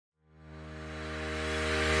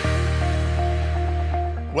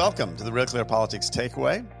Welcome to the Real Clear Politics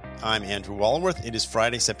Takeaway. I'm Andrew Walworth. It is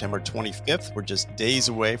Friday, September 25th. We're just days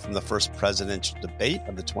away from the first presidential debate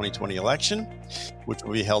of the 2020 election, which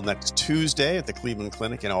will be held next Tuesday at the Cleveland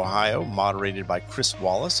Clinic in Ohio, moderated by Chris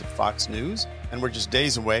Wallace of Fox News. And we're just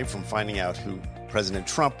days away from finding out who President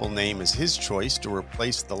Trump will name as his choice to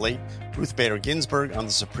replace the late Ruth Bader Ginsburg on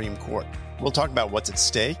the Supreme Court. We'll talk about what's at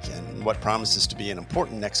stake and what promises to be an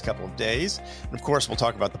important next couple of days. And of course, we'll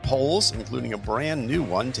talk about the polls, including a brand new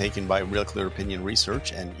one taken by Real Clear Opinion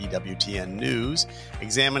Research and EWTN News,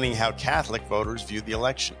 examining how Catholic voters view the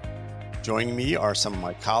election. Joining me are some of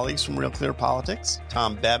my colleagues from Real Clear Politics.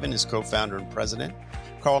 Tom Bevan is co-founder and president,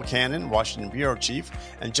 Carl Cannon, Washington bureau chief,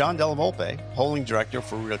 and John Della Volpe, polling director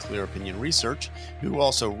for Real Clear Opinion Research, who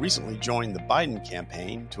also recently joined the Biden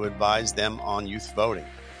campaign to advise them on youth voting.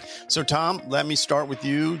 So, Tom, let me start with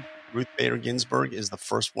you. Ruth Bader Ginsburg is the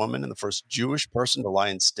first woman and the first Jewish person to lie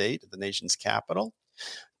in state at the nation's capital.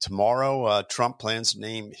 Tomorrow, Trump plans to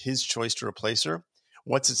name his choice to replace her.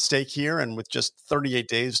 What's at stake here? And with just 38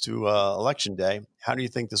 days to Election Day, how do you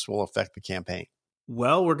think this will affect the campaign?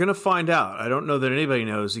 Well, we're going to find out. I don't know that anybody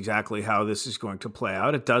knows exactly how this is going to play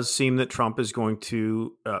out. It does seem that Trump is going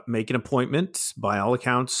to make an appointment. By all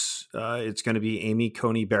accounts, it's going to be Amy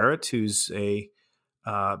Coney Barrett, who's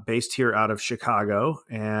based here out of Chicago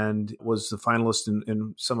and was the finalist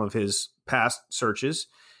in some of his past searches.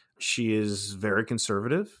 She is very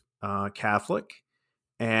conservative, Catholic,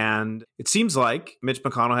 and it seems like Mitch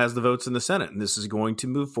McConnell has the votes in the Senate, and this is going to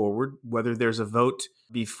move forward. Whether there's a vote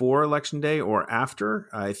before Election Day or after,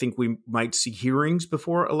 I think we might see hearings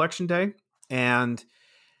before Election Day, and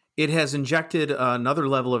it has injected another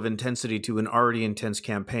level of intensity to an already intense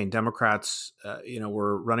campaign. Democrats,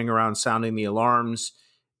 were running around sounding the alarms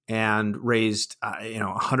and raised,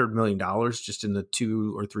 $100 million just in the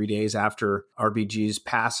 2 or 3 days after RBG's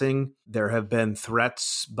passing. There have been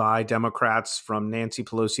threats by Democrats from Nancy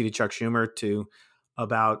Pelosi to Chuck Schumer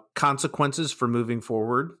about consequences for moving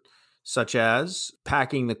forward, such as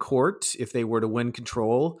packing the court if they were to win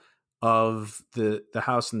control of the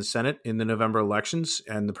House and the Senate in the November elections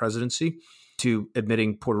and the presidency, to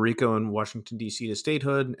admitting Puerto Rico and Washington, D.C. to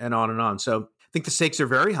statehood, and on and on. So I think the stakes are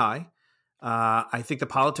very high. I think the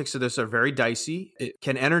politics of this are very dicey. It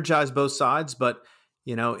can energize both sides, but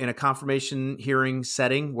in a confirmation hearing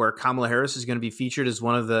setting where Kamala Harris is going to be featured as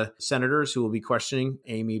one of the senators who will be questioning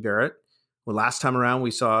Amy Barrett. Well, last time around, we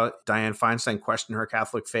saw Dianne Feinstein question her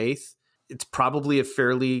Catholic faith. It's probably a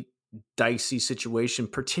fairly dicey situation,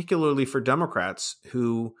 particularly for Democrats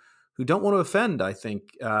who don't want to offend, I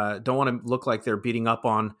think, don't want to look like they're beating up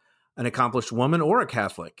on an accomplished woman or a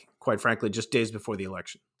Catholic, quite frankly, just days before the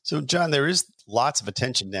election. So, John, there is lots of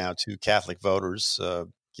attention now to Catholic voters,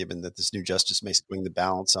 given that this new justice may swing the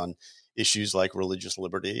balance on issues like religious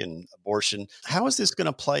liberty and abortion. How is this going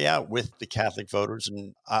to play out with the Catholic voters?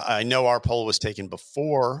 And I know our poll was taken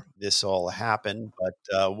before this all happened,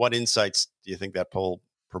 but what insights do you think that poll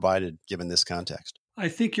provided given this context? I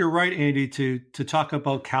think you're right, Andy, to talk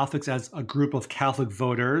about Catholics as a group of Catholic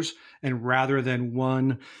voters and rather than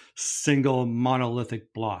one single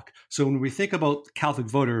monolithic block. So when we think about Catholic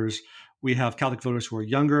voters, we have Catholic voters who are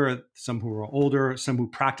younger, some who are older, some who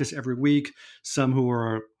practice every week, some who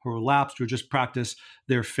are lapsed, who just practice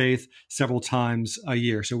their faith several times a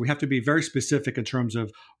year. So we have to be very specific in terms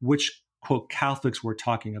of which, quote, Catholics we're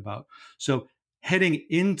talking about. So heading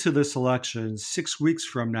into this election 6 weeks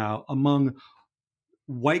from now, among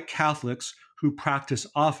white Catholics who practice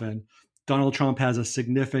often, Donald Trump has a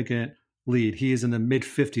significant lead. He is in the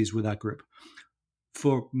mid-50s with that group.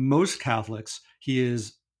 For most Catholics, he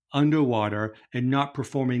is underwater and not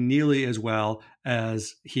performing nearly as well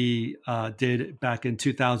as he did back in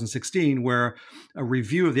 2016, where a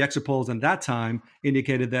review of the exit polls at that time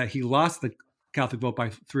indicated that he lost the Catholic vote by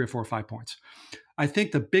 3 or 4 or 5 points. I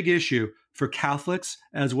think the big issue for Catholics,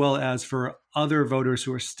 as well as for other voters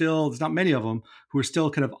who are still, there's not many of them, who are still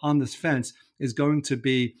kind of on this fence, is going to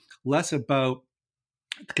be less about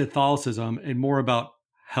Catholicism and more about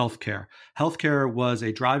healthcare. Healthcare was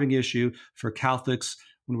a driving issue for Catholics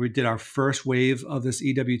when we did our first wave of this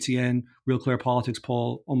EWTN Real Clear Politics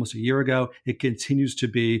poll almost a year ago. It continues to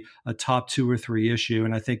be a top 2 or 3 issue.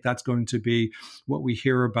 And I think that's going to be what we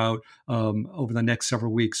hear about over the next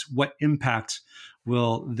several weeks. What impact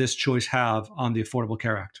will this choice have on the Affordable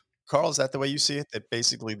Care Act? Carl, is that the way you see it? That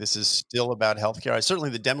basically this is still about healthcare?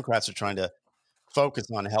 Certainly the Democrats are trying to focus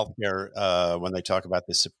on healthcare when they talk about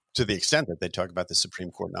this, to the extent that they talk about the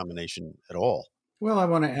Supreme Court nomination at all. Well, I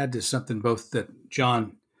want to add to something both that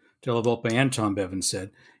John Della Volpe and Tom Bevan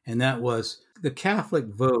said, and that was the Catholic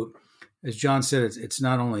vote. As John said, it's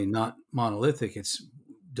not only not monolithic, it's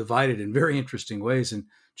divided in very interesting ways. And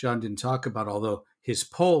John didn't talk about, although his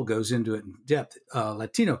poll goes into it in depth,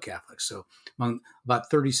 Latino Catholics. So among about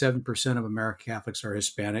 37% of American Catholics are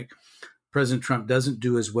Hispanic. President Trump doesn't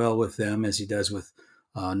do as well with them as he does with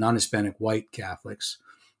non-Hispanic white Catholics.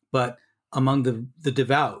 But among the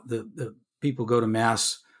devout, the people go to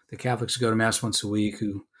Mass, the Catholics who go to Mass once a week,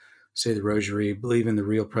 who say the Rosary, believe in the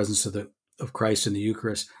real presence of Christ in the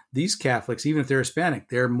Eucharist. These Catholics, even if they're Hispanic,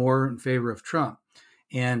 they're more in favor of Trump.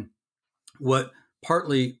 And what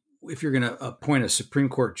partly, if you're going to appoint a Supreme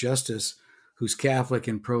Court justice who's Catholic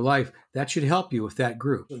and pro-life, that should help you with that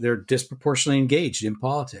group. They're disproportionately engaged in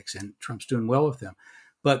politics, and Trump's doing well with them.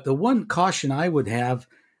 But the one caution I would have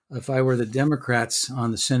if I were the Democrats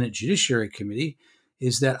on the Senate Judiciary Committee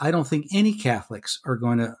is that I don't think any Catholics are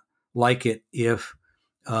going to like it if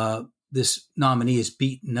this nominee is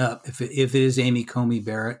beaten up, if it is Amy Coney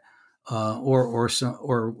Barrett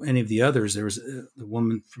or any of the others. There was the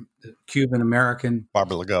woman from the Cuban American,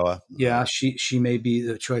 Barbara Lagoa. Yeah, she may be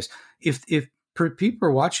the choice. If people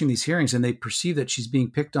are watching these hearings and they perceive that she's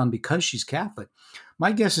being picked on because she's Catholic,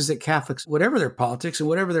 my guess is that Catholics, whatever their politics and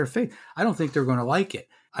whatever their faith, I don't think they're going to like it.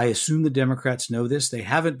 I assume the Democrats know this. They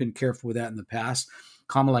haven't been careful with that in the past.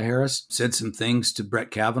 Kamala Harris said some things to Brett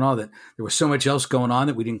Kavanaugh that there was so much else going on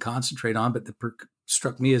that we didn't concentrate on, but that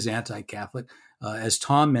struck me as anti-Catholic. As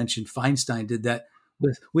Tom mentioned, Feinstein did that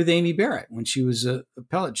with Amy Barrett when she was an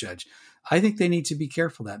appellate judge. I think they need to be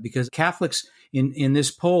careful of that because Catholics in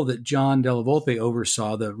this poll that John Della Volpe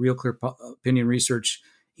oversaw, the Real Clear Opinion Research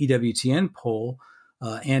EWTN poll,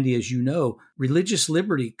 Andy, as you know, religious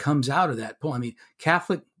liberty comes out of that poll. I mean,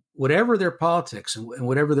 Catholic, whatever their politics and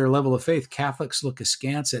whatever their level of faith, Catholics look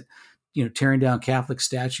askance at, tearing down Catholic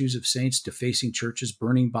statues of saints, defacing churches,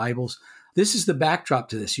 burning Bibles. This is the backdrop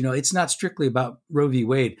to this. It's not strictly about Roe v.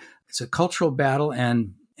 Wade. It's a cultural battle,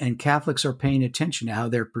 and Catholics are paying attention to how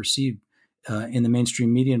they're perceived in the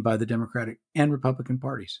mainstream media and by the Democratic and Republican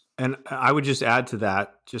parties. And I would just add to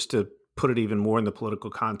that, just to put it even more in the political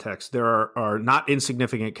context, there are not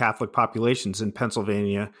insignificant Catholic populations in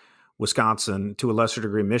Pennsylvania, Wisconsin, to a lesser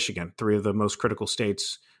degree, Michigan, three of the most critical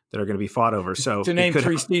states that are going to be fought over. So to name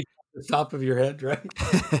three states at the top of your head, right?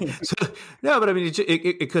 No, but I mean,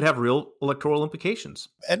 it could have real electoral implications.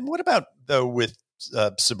 And what about, though, with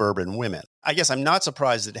suburban women? I guess I'm not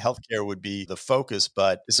surprised that healthcare would be the focus,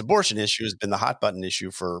 but this abortion issue has been the hot button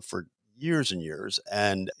issue for years and years.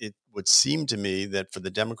 And it would seem to me that for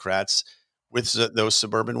the Democrats, with those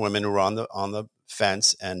suburban women who are on the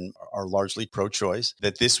fence and are largely pro-choice,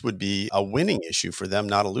 that this would be a winning issue for them,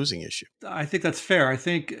 not a losing issue. I think that's fair. I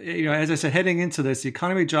think, as I said, heading into this, the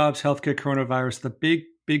economy, jobs, healthcare, coronavirus, the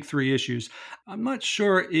big three issues. I'm not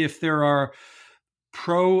sure if there are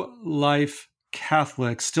pro-life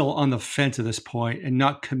Catholics still on the fence at this point and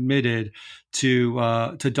not committed to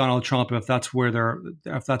Donald Trump if that's where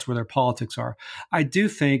their politics are. I do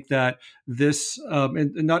think that this,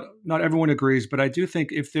 and not everyone agrees, but I do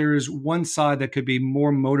think if there's one side that could be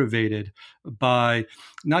more motivated by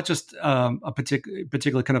not just a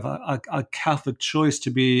particular kind of a Catholic choice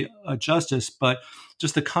to be a justice, but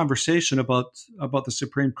just the conversation about the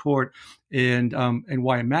Supreme Court and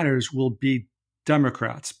why it matters will be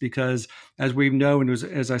Democrats, because as we know, and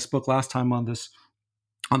as I spoke last time on this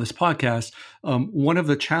podcast, one of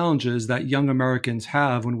the challenges that young Americans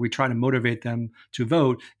have when we try to motivate them to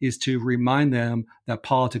vote is to remind them that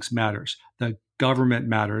politics matters, that government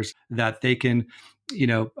matters, that they can,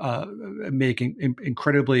 make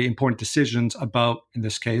incredibly important decisions about, in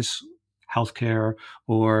this case, healthcare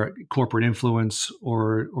or corporate influence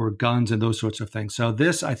or guns and those sorts of things. So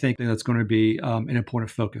this, I think, that's going to be an important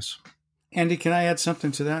focus. Andy, can I add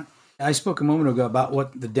something to that? I spoke a moment ago about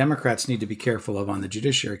what the Democrats need to be careful of on the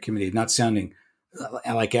Judiciary Committee, not sounding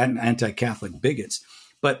like anti-Catholic bigots.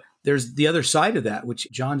 But there's the other side of that, which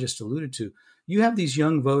John just alluded to. You have these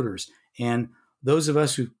young voters, and those of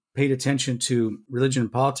us who paid attention to religion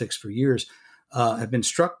and politics for years have been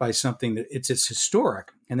struck by something that it's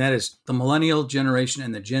historic, and that is the millennial generation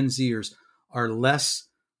and the Gen Zers are less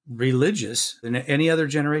religious than any other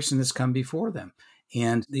generation that's come before them.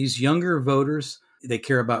 And these younger voters, they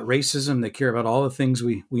care about racism. They care about all the things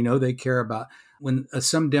we know they care about. When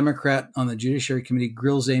some Democrat on the Judiciary Committee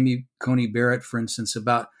grills Amy Coney Barrett, for instance,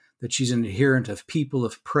 about that she's an adherent of People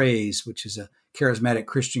of Praise, which is a charismatic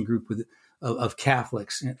Christian group of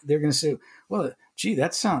Catholics, they're going to say, well, gee,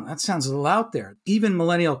 that sounds a little out there. Even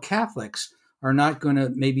millennial Catholics are not going to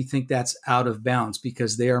maybe think that's out of bounds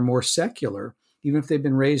because they are more secular. Even if they've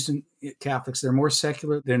been raised in Catholics, they're more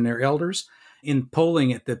secular than their elders. In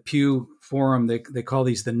polling at the Pew Forum, they call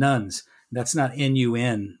these the nuns. That's not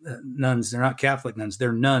N-U-N, nuns. They're not Catholic nuns.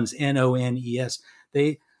 They're nuns, N-O-N-E-S.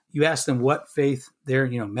 you ask them what faith they're,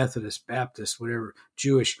 Methodist, Baptist, whatever,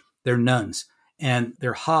 Jewish, they're nuns. And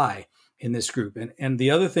they're high in this group. And the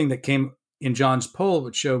other thing that came in John's poll,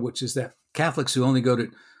 which is that Catholics who only go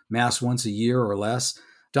to Mass once a year or less,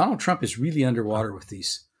 Donald Trump is really underwater with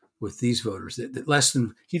these voters.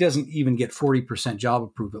 That he doesn't even get 40% job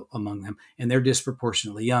approval among them, and they're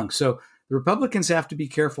disproportionately young. So the Republicans have to be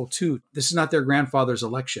careful too. This is not their grandfather's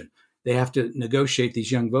election. They have to negotiate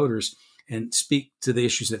these young voters and speak to the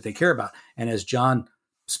issues that they care about. And as John's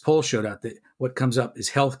poll showed out, that what comes up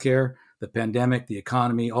is healthcare, the pandemic, the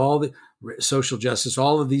economy, all the social justice,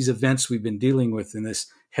 all of these events we've been dealing with in this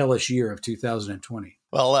hellish year of 2020.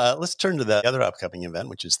 Well, let's turn to the other upcoming event,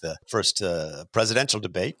 which is the first presidential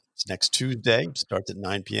debate. It's next Tuesday. It starts at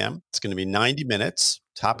 9 p.m. It's going to be 90 minutes.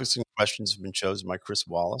 Topics and questions have been chosen by Chris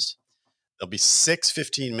Wallace. There'll be 6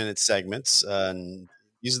 15-minute segments. And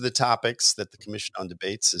these are the topics that the Commission on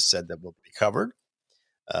Debates has said that will be covered.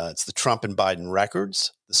 It's the Trump and Biden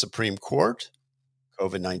records, the Supreme Court,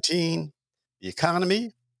 COVID-19, the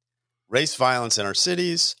economy, race violence in our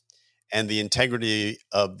cities, and the integrity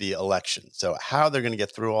of the election. So how they're going to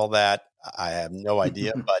get through all that, I have no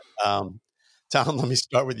idea. But Tom, let me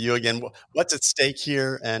start with you again. What's at stake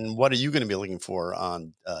here, and what are you going to be looking for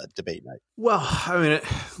on debate night? Well, I mean,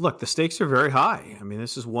 look, the stakes are very high. I mean,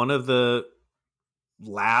 this is one of the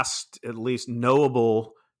last, at least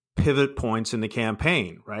knowable pivot points in the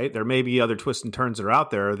campaign, right? There may be other twists and turns that are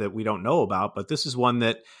out there that we don't know about, but this is one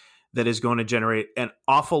that is going to generate an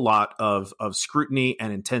awful lot of scrutiny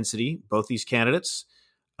and intensity, both these candidates.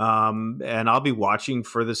 And I'll be watching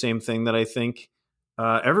for the same thing that I think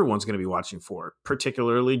everyone's going to be watching for,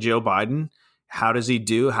 particularly Joe Biden. How does he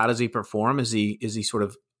do? How does he perform? Is he sort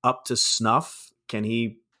of up to snuff? Can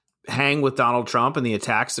he hang with Donald Trump and the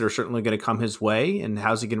attacks that are certainly going to come his way? And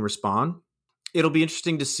how's he going to respond? It'll be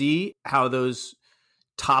interesting to see how those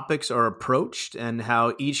topics are approached and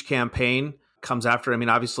how each campaign comes after. I mean,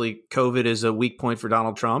 obviously, COVID is a weak point for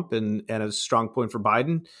Donald Trump and a strong point for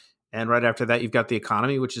Biden. And right after that, you've got the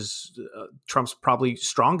economy, which is Trump's probably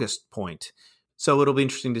strongest point. So it'll be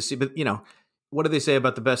interesting to see. But, what do they say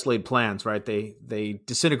about the best laid plans, right? They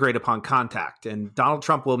disintegrate upon contact, and Donald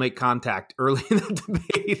Trump will make contact early in the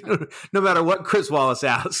debate, no matter what Chris Wallace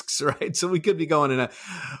asks, right? So we could be going in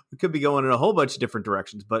a whole bunch of different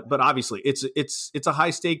directions, but obviously it's a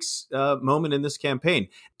high stakes moment in this campaign.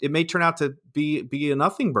 It may turn out to be a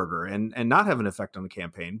nothing burger and not have an effect on the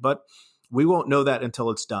campaign, but we won't know that until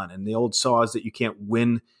it's done. And the old saw is that you can't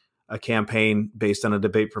win a campaign based on a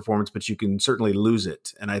debate performance, but you can certainly lose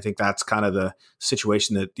it. And I think that's kind of the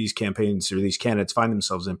situation that these campaigns or these candidates find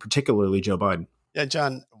themselves in, particularly Joe Biden. Yeah,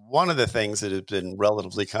 John, one of the things that has been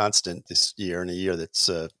relatively constant this year, and a year that's,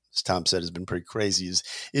 as Tom said, has been pretty crazy,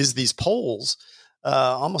 is these polls.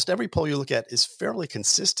 Almost every poll you look at is fairly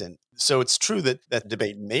consistent. So it's true that that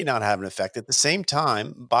debate may not have an effect. At the same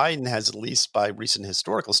time, Biden has, at least by recent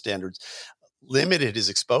historical standards, limited his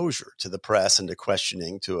exposure to the press and to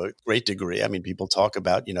questioning to a great degree. I mean, people talk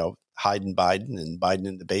about, hiding Biden and Biden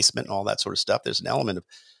in the basement and all that sort of stuff. There's an element of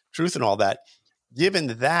truth in all that.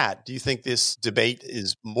 Given that, do you think this debate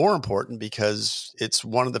is more important because it's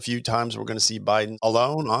one of the few times we're going to see Biden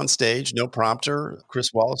alone on stage, no prompter,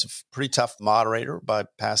 Chris Wallace, a pretty tough moderator by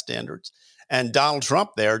past standards, and Donald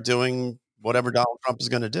Trump there doing whatever Donald Trump is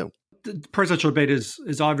going to do? The presidential debate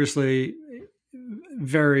is obviously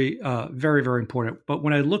very, very, very important. But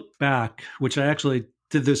when I look back, which I actually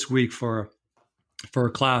did this week for a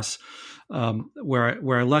class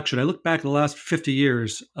where I lectured, I look back at the last 50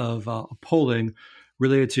 years of polling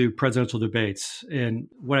related to presidential debates. And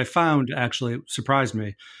what I found actually surprised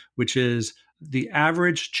me, which is the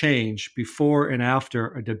average change before and after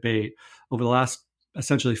a debate over the last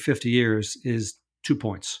essentially 50 years is 2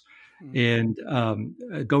 points. And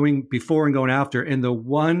going before and going after. And the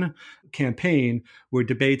one campaign where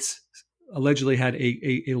debates allegedly had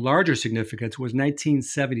a larger significance was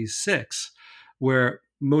 1976, where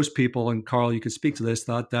most people, and Carl, you could speak to this,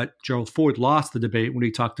 thought that Gerald Ford lost the debate when he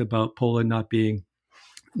talked about Poland not being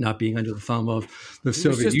under the thumb of the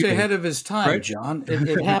Soviet Union. He was just ahead of his time, right? John.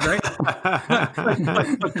 It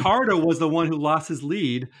happened. But Carter was the one who lost his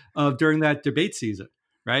lead during that debate season,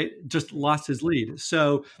 right? Just lost his lead.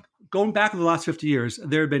 So going back to the last 50 years,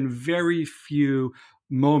 there have been very few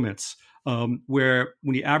moments where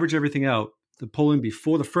when you average everything out, the polling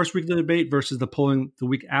before the first week of the debate versus the polling the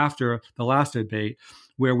week after the last debate,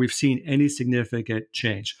 where we've seen any significant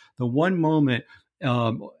change. The one moment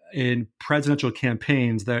in presidential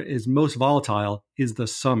campaigns that is most volatile is the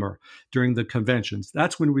summer during the conventions.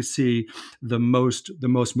 That's when we see the most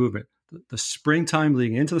movement. the springtime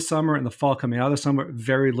leading into the summer and the fall coming out of the summer,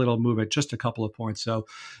 very little movement, just a couple of points. So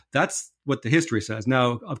that's what the history says.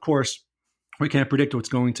 Now, of course, we can't predict what's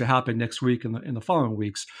going to happen next week and in the following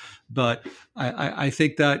weeks, but I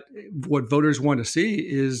think that what voters want to see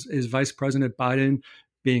is Vice President Biden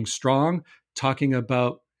being strong, talking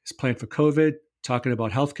about his plan for COVID, talking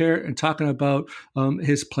about healthcare, and talking about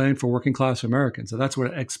his plan for working class Americans. So that's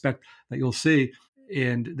what I expect that you'll see.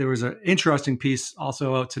 And there was an interesting piece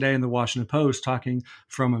also out today in the Washington Post talking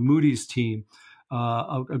from a Moody's team,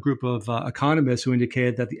 a group of economists who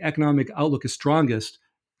indicated that the economic outlook is strongest,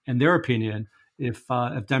 in their opinion, if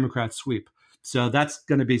Democrats sweep. So that's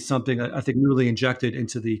going to be something I think newly injected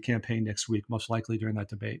into the campaign next week, most likely during that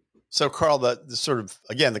debate. So, Carl, the sort of,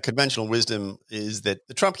 again, the conventional wisdom is that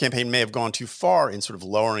the Trump campaign may have gone too far in sort of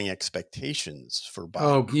lowering expectations for Biden.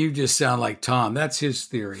 Oh, you just sound like Tom. That's his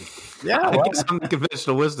theory. Yeah, I guess I'm the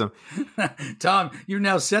conventional wisdom. Tom, you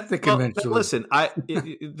now set the conventional wisdom.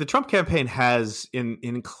 Listen, the Trump campaign has,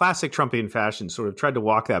 in classic Trumpian fashion, sort of tried to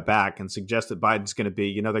walk that back and suggest that Biden's going to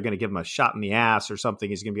be, they're going to give him a shot in the ass or something.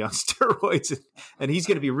 He's going to be on steroids, and he's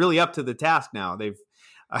going to be really up to the task now.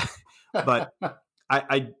 But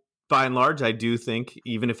by and large, I do think,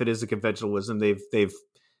 even if it is a conventional wisdom, they've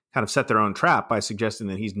kind of set their own trap by suggesting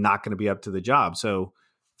that he's not going to be up to the job. So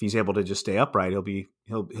if he's able to just stay upright,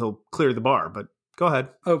 he'll clear the bar. But go ahead.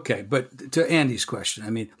 Okay, but to Andy's question,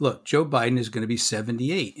 I mean, look, Joe Biden is going to be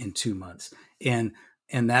 78 in 2 months, and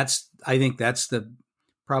I think that's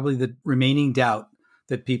probably the remaining doubt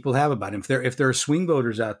that people have about him. If there are swing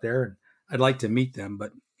voters out there, I'd like to meet them,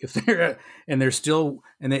 but if they're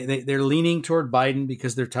leaning toward Biden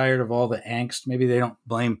because they're tired of all the angst. Maybe they don't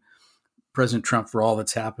blame President Trump for all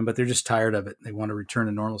that's happened, but they're just tired of it. They want to return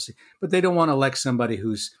to normalcy, but they don't want to elect somebody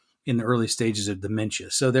who's in the early stages of dementia.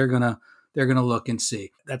 So they're gonna look and see.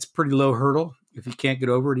 That's a pretty low hurdle. If he can't get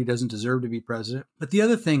over it, he doesn't deserve to be president. But the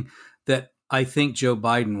other thing that I think Joe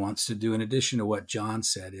Biden wants to do, in addition to what John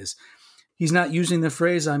said, is he's not using the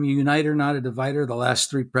phrase, I'm a uniter, not a divider. The last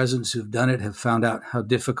three presidents who've done it have found out how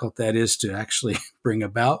difficult that is to actually bring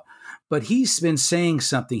about. But he's been saying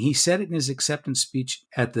something. He said it in his acceptance speech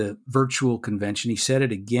at the virtual convention. He said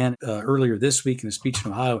it again earlier this week in a speech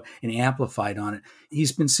in Ohio and amplified on it.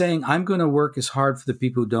 He's been saying, I'm going to work as hard for the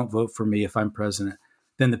people who don't vote for me if I'm president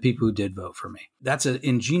than the people who did vote for me. That's an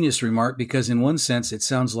ingenious remark because in one sense, it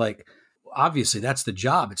sounds like, obviously, that's the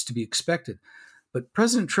job. It's to be expected. But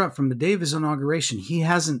President Trump, from the day of his inauguration, he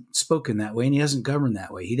hasn't spoken that way and he hasn't governed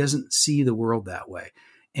that way. He doesn't see the world that way.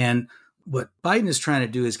 And what Biden is trying to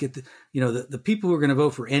do is get the people who are going to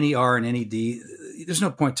vote for any R and any D, there's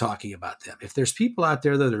no point talking about them. If there's people out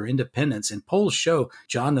there that are independents, and polls show,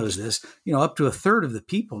 John knows this, up to a third of the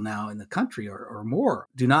people now in the country or more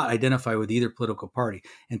do not identify with either political party.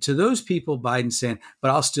 And to those people, Biden's saying,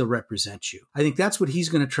 but I'll still represent you. I think that's what he's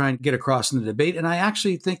going to try and get across in the debate. And I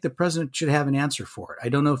actually think the president should have an answer for it. I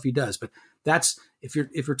don't know if he does, but that's, if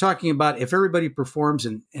you're talking about if everybody performs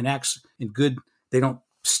and acts in good, they don't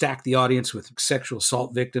stack the audience with sexual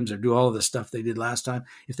assault victims or do all of the stuff they did last time.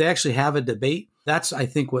 If they actually have a debate, that's, I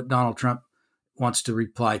think, what Donald Trump wants to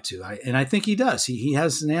reply to. And I think he does. He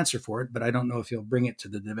has an answer for it, but I don't know if he'll bring it to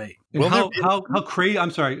the debate. And how crazy,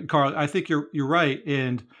 I'm sorry, Carl, I think you're right.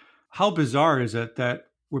 And how bizarre is it that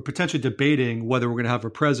we're potentially debating whether we're going to have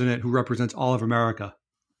a president who represents all of America?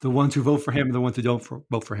 The ones who vote for him and the ones who don't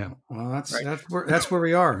vote for him. Well, that's where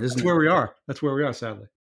we are, isn't it? That's where we are. That's where we are, sadly.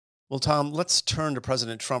 Well, Tom, let's turn to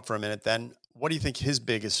President Trump for a minute then. What do you think his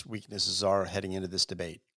biggest weaknesses are heading into this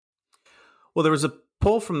debate? Well, there was a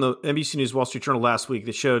poll from the NBC News Wall Street Journal last week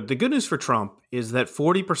that showed the good news for Trump is that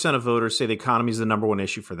 40% of voters say the economy is the number one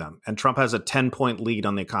issue for them. And Trump has a 10-point lead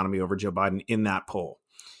on the economy over Joe Biden in that poll.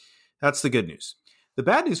 That's the good news. The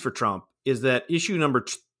bad news for Trump is that issue number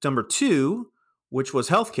two, which was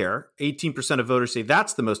healthcare, 18% of voters say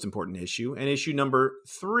that's the most important issue. And issue number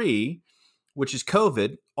 3, which is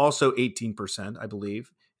COVID, also 18%, I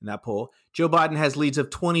believe, in that poll. Joe Biden has leads of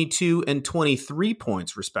 22 and 23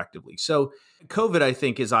 points, respectively. So COVID, I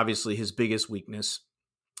think, is obviously his biggest weakness.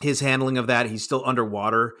 His handling of that, he's still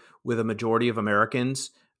underwater with a majority of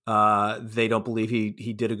Americans. They don't believe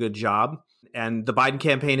he did a good job. And the Biden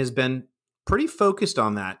campaign has been pretty focused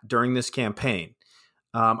on that during this campaign.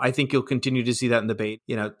 I think you'll continue to see that in the debate.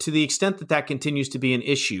 To the extent that continues to be an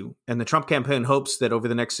issue, and the Trump campaign hopes that over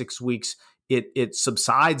the next 6 weeks, it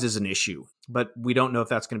subsides as an issue, but we don't know if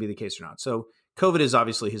that's going to be the case or not. So COVID is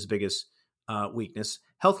obviously his biggest weakness.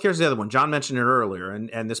 Healthcare is the other one. John mentioned it earlier,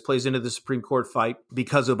 and this plays into the Supreme Court fight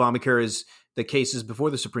because Obamacare is the cases before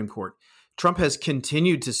the Supreme Court. Trump has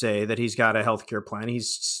continued to say that he's got a healthcare plan.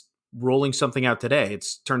 He's rolling something out today. It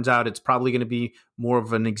turns out it's probably going to be more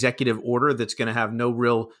of an executive order that's going to have no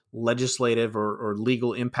real legislative or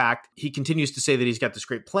legal impact. He continues to say that he's got this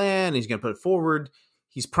great plan, he's going to put it forward.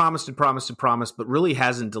 He's promised and promised and promised, but really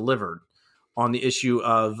hasn't delivered on the issue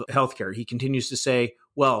of healthcare. He continues to say,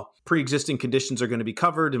 well, pre-existing conditions are going to be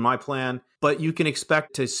covered in my plan, but you can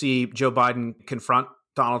expect to see Joe Biden confront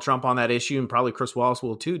Donald Trump on that issue, and probably Chris Wallace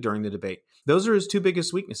will too during the debate. Those are his two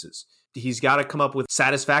biggest weaknesses. He's got to come up with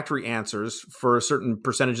satisfactory answers for a certain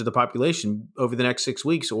percentage of the population over the next 6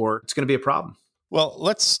 weeks, or it's going to be a problem. Well,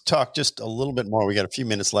 let's talk just a little bit more. We got a few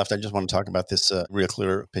minutes left. I just want to talk about this Real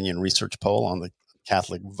Clear Opinion research poll on the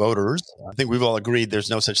Catholic voters. I think we've all agreed there's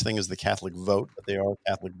no such thing as the Catholic vote, but they are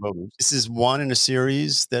Catholic voters. This is one in a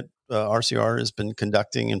series that RCR has been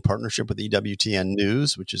conducting in partnership with EWTN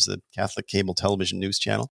News, which is the Catholic cable television news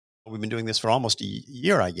channel. We've been doing this for almost a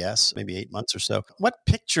year, I guess, maybe 8 months or so. What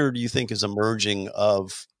picture do you think is emerging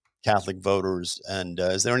of Catholic voters? And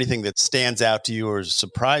is there anything that stands out to you or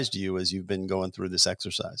surprised you as you've been going through this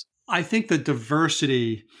exercise? I think the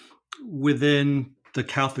diversity within the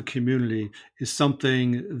Catholic community is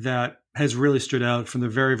something that has really stood out from the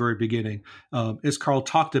very, very beginning. As Carl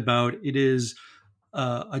talked about, it is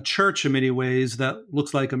a church in many ways that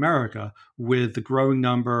looks like America, with the growing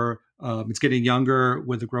number. It's getting younger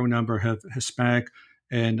with the growing number of Hispanic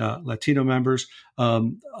and Latino members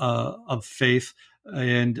of faith.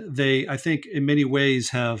 And they, I think, in many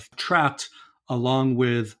ways have tracked along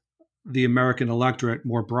with the American electorate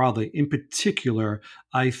more broadly. In particular,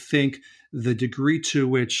 I think the degree to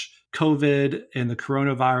which COVID and the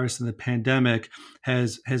coronavirus and the pandemic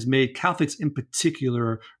has made Catholics in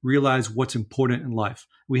particular realize what's important in life.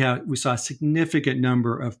 We saw a significant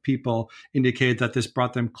number of people indicate that this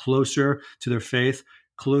brought them closer to their faith,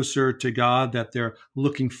 closer to God, that they're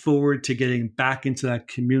looking forward to getting back into that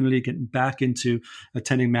community, getting back into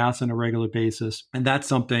attending Mass on a regular basis. And that's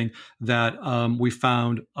something that we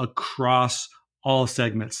found across all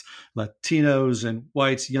segments. Latinos and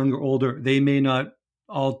whites, young or older, they may not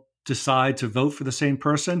all decide to vote for the same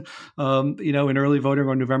person, in early voting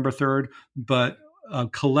on November 3rd, but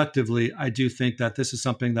collectively, I do think that this is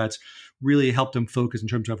something that's really helped them focus in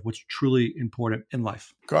terms of what's truly important in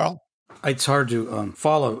life. Carl? It's hard to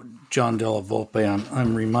follow John Della Volpe.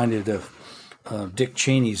 I'm reminded of Dick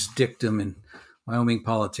Cheney's dictum in Wyoming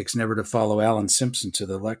politics, never to follow Alan Simpson to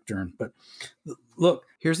the lectern. But look,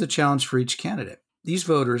 here's the challenge for each candidate. These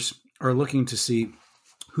voters are looking to see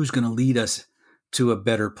who's going to lead us to a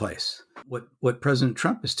better place. What President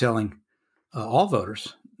Trump is telling all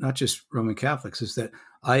voters, not just Roman Catholics, is that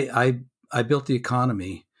I built the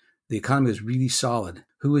economy. The economy is really solid.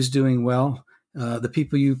 Who is doing well? The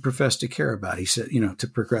people you profess to care about, he said, to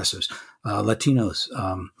progressives, Latinos,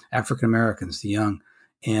 African Americans, the young,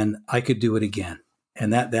 and I could do it again.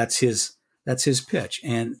 And that's his pitch.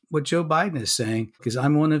 And what Joe Biden is saying, because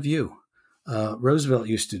I'm one of you. Roosevelt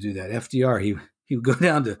used to do that. FDR, he would go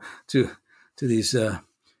down to these,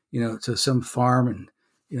 to some farm, and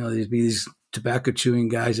there'd be these tobacco chewing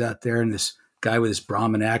guys out there, and this guy with this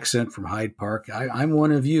Brahmin accent from Hyde Park. I'm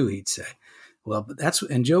one of you, he'd say. Well, but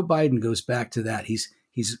and Joe Biden goes back to that. He's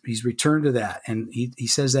returned to that, and he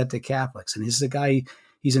says that to Catholics. And this is a guy.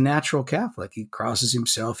 He's a natural Catholic. He crosses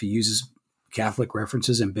himself. He uses Catholic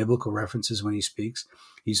references and biblical references when he speaks.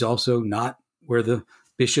 He's also not where the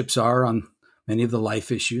bishops are on many of the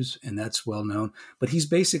life issues, and that's well known. But he's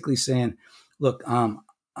basically saying, "Look, I'm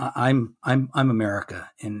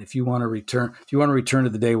America, and if you want to return to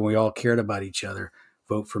the day when we all cared about each other,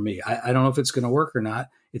 vote for me." I don't know if it's going to work or not.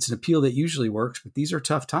 It's an appeal that usually works, but these are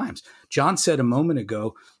tough times. John said a moment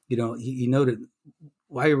ago, he noted,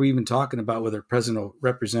 why are we even talking about whether a president will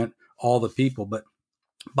represent all the people? But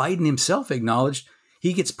Biden himself acknowledged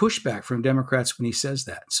he gets pushback from Democrats when he says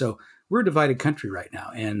that. So we're a divided country right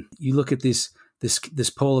now. And you look at this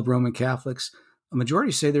poll of Roman Catholics, a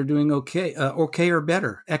majority say they're doing okay or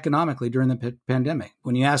better economically during the pandemic.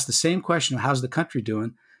 When you ask the same question, how's the country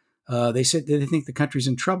doing? They said they think the country's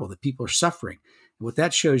in trouble, that people are suffering. And what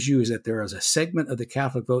that shows you is that there is a segment of the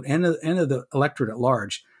Catholic vote and of the electorate at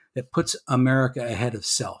large that puts America ahead of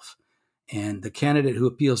self. And the candidate who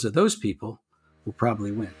appeals to those people will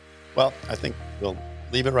probably win. Well, I think we'll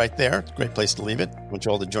leave it right there. It's a great place to leave it. I want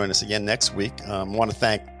you all to join us again next week. I want to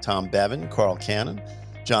thank Tom Bevan, Carl Cannon,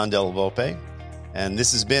 John Della Volpe. And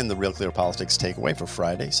this has been the Real Clear Politics Takeaway for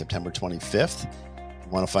Friday, September 25th. If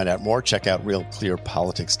you want to find out more, check out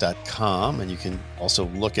realclearpolitics.com. And you can also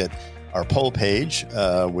look at our poll page,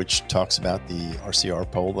 which talks about the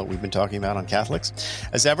RCR poll that we've been talking about on Catholics.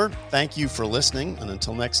 As ever, thank you for listening. And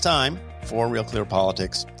until next time, for Real Clear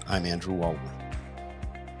Politics, I'm Andrew Walworth.